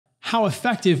How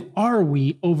effective are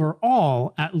we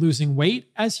overall at losing weight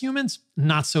as humans?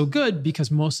 Not so good, because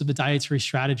most of the dietary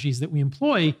strategies that we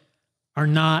employ are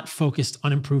not focused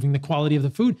on improving the quality of the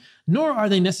food, nor are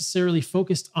they necessarily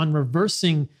focused on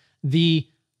reversing the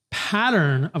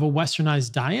pattern of a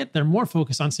westernized diet. They're more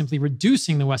focused on simply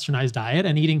reducing the westernized diet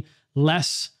and eating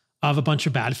less of a bunch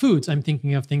of bad foods. I'm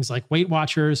thinking of things like Weight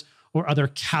Watchers or other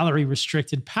calorie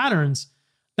restricted patterns.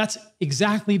 That's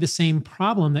exactly the same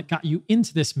problem that got you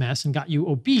into this mess and got you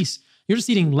obese. You're just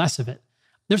eating less of it.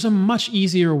 There's a much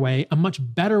easier way, a much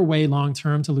better way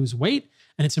long-term to lose weight,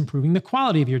 and it's improving the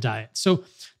quality of your diet. So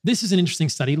this is an interesting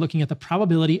study looking at the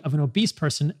probability of an obese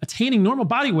person attaining normal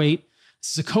body weight.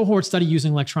 This is a cohort study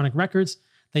using electronic records.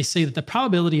 They say that the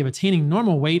probability of attaining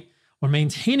normal weight or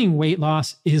maintaining weight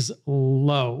loss is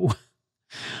low.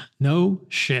 No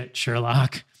shit,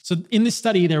 Sherlock. So in this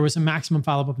study, there was a maximum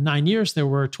follow-up of 9 years. There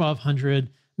were 1,200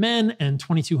 men and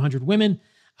 2,200 women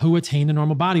who attained a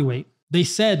normal body weight. They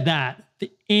said that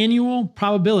the annual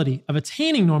probability of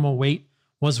attaining normal weight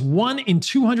was 1 in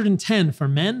 210 for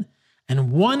men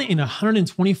and 1 in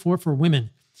 124 for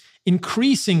women,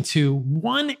 increasing to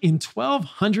 1 in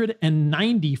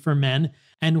 1,290 for men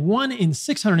and 1 in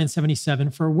 677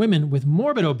 for women with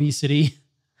morbid obesity.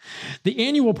 The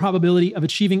annual probability of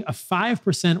achieving a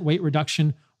 5% weight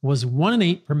reduction was 1 in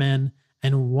 8 for men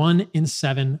and 1 in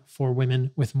 7 for women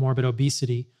with morbid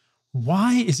obesity.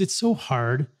 Why is it so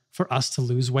hard for us to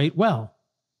lose weight well?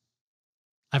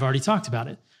 I've already talked about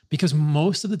it. Because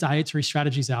most of the dietary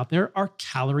strategies out there are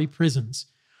calorie prisons.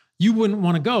 You wouldn't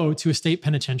want to go to a state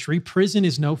penitentiary. Prison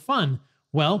is no fun.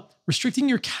 Well, restricting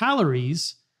your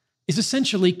calories is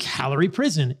essentially calorie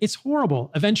prison. It's horrible.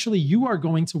 Eventually, you are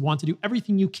going to want to do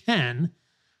everything you can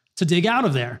to dig out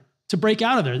of there, to break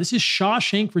out of there. This is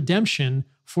Shawshank Redemption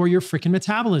for your freaking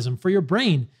metabolism, for your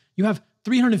brain. You have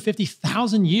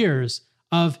 350,000 years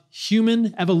of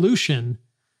human evolution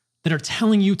that are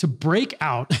telling you to break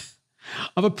out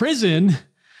of a prison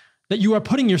that you are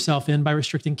putting yourself in by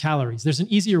restricting calories. There's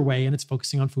an easier way, and it's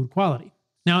focusing on food quality.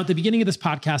 Now, at the beginning of this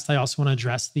podcast, I also want to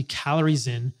address the calories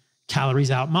in,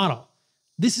 calories out model.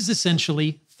 This is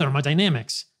essentially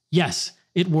thermodynamics. Yes,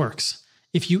 it works.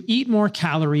 If you eat more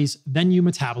calories than you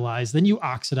metabolize, then you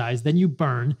oxidize, then you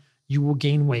burn, you will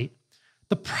gain weight.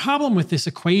 The problem with this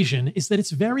equation is that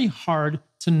it's very hard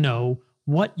to know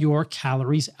what your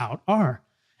calories out are.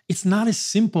 It's not as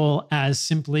simple as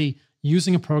simply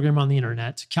using a program on the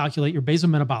internet to calculate your basal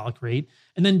metabolic rate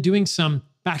and then doing some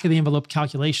back of the envelope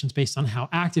calculations based on how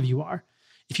active you are.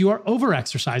 If you are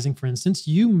overexercising, for instance,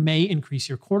 you may increase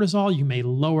your cortisol, you may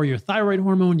lower your thyroid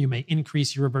hormone, you may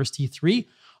increase your reverse T3.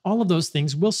 All of those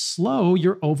things will slow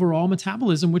your overall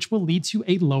metabolism, which will lead to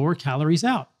a lower calories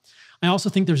out. I also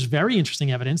think there's very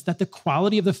interesting evidence that the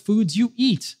quality of the foods you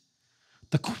eat,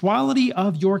 the quality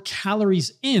of your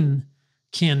calories in,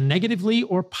 can negatively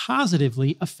or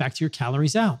positively affect your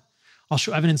calories out. I'll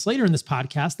show evidence later in this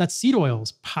podcast that seed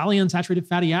oils, polyunsaturated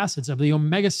fatty acids of the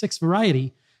omega-6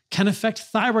 variety, can affect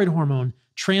thyroid hormone,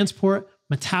 transport,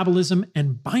 metabolism,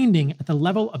 and binding at the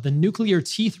level of the nuclear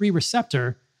T3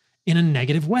 receptor in a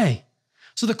negative way.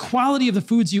 So the quality of the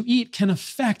foods you eat can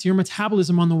affect your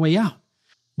metabolism on the way out.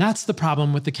 That's the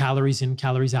problem with the calories in,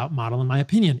 calories out model, in my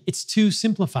opinion. It's too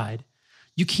simplified.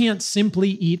 You can't simply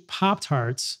eat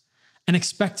Pop-Tarts and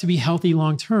expect to be healthy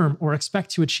long-term or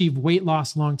expect to achieve weight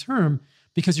loss long-term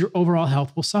because your overall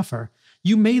health will suffer.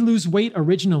 You may lose weight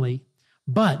originally,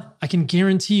 but I can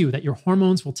guarantee you that your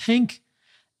hormones will tank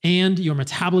and your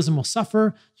metabolism will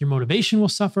suffer, your motivation will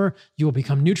suffer, you will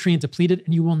become nutrient depleted,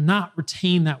 and you will not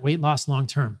retain that weight loss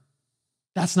long-term.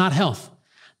 That's not health.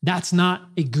 That's not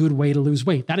a good way to lose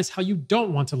weight. That is how you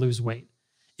don't want to lose weight.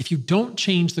 If you don't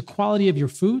change the quality of your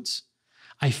foods,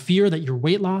 I fear that your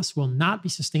weight loss will not be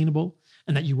sustainable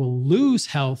and that you will lose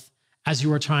health as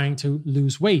you are trying to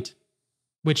lose weight,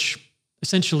 which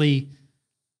essentially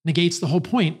negates the whole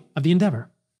point of the endeavor.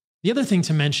 The other thing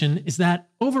to mention is that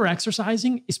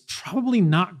overexercising is probably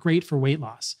not great for weight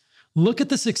loss. Look at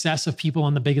the success of people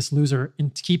on The Biggest Loser in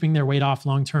keeping their weight off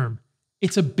long term.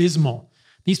 It's abysmal.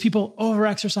 These people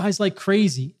overexercise like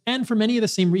crazy. And for many of the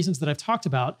same reasons that I've talked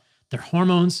about, their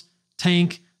hormones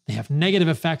tank. They have negative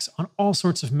effects on all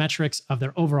sorts of metrics of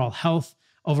their overall health,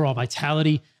 overall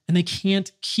vitality, and they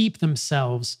can't keep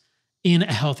themselves in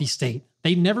a healthy state.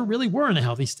 They never really were in a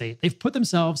healthy state. They've put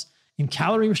themselves in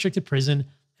calorie-restricted prison,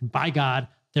 and by God,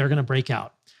 they're going to break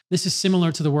out. This is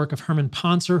similar to the work of Herman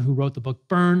Poncer, who wrote the book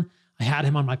Burn. I had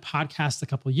him on my podcast a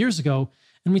couple of years ago,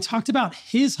 and we talked about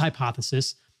his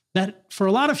hypothesis that for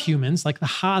a lot of humans, like the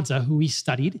Hadza, who he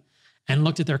studied and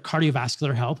looked at their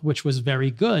cardiovascular health, which was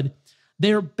very good,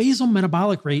 their basal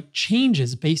metabolic rate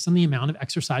changes based on the amount of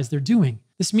exercise they're doing.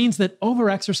 This means that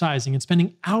overexercising and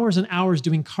spending hours and hours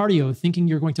doing cardio thinking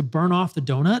you're going to burn off the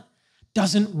donut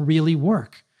doesn't really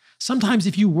work. Sometimes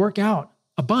if you work out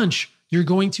a bunch, you're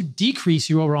going to decrease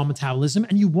your overall metabolism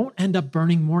and you won't end up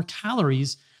burning more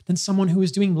calories than someone who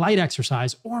is doing light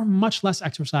exercise or much less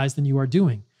exercise than you are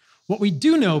doing. What we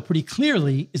do know pretty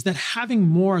clearly is that having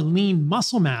more lean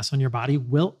muscle mass on your body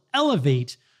will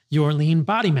elevate your lean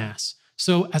body mass.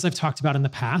 So as I've talked about in the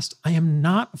past, I am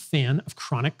not a fan of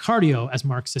chronic cardio, as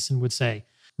Mark Sisson would say.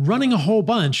 Running a whole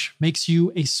bunch makes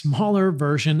you a smaller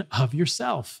version of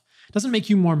yourself. It doesn't make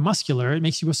you more muscular, it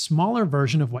makes you a smaller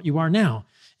version of what you are now.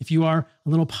 If you are a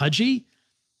little pudgy,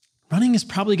 running is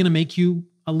probably going to make you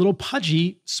a little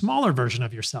pudgy, smaller version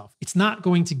of yourself. It's not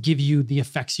going to give you the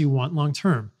effects you want long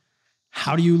term.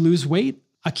 How do you lose weight?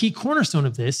 A key cornerstone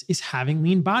of this is having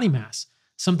lean body mass,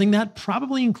 something that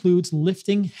probably includes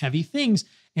lifting heavy things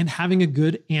and having a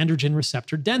good androgen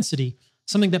receptor density,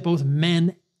 something that both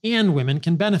men and women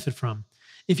can benefit from.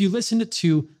 If you listened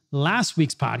to last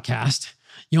week's podcast,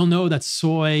 you'll know that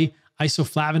soy,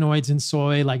 isoflavonoids in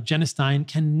soy like genistein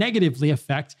can negatively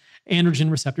affect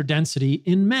androgen receptor density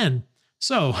in men.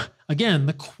 So again,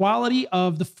 the quality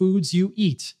of the foods you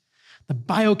eat, the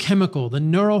biochemical, the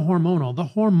neurohormonal, the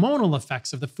hormonal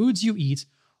effects of the foods you eat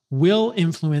will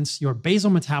influence your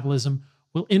basal metabolism,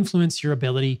 will influence your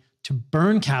ability to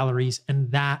burn calories,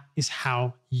 and that is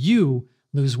how you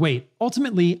lose weight.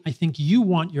 Ultimately, I think you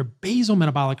want your basal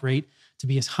metabolic rate to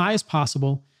be as high as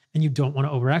possible, and you don't want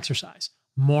to overexercise.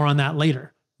 More on that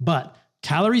later. But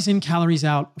calories in, calories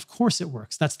out, of course it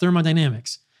works. That's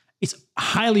thermodynamics. It's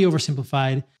highly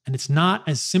oversimplified, and it's not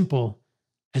as simple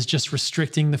as just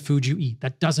restricting the food you eat.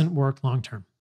 That doesn't work long term.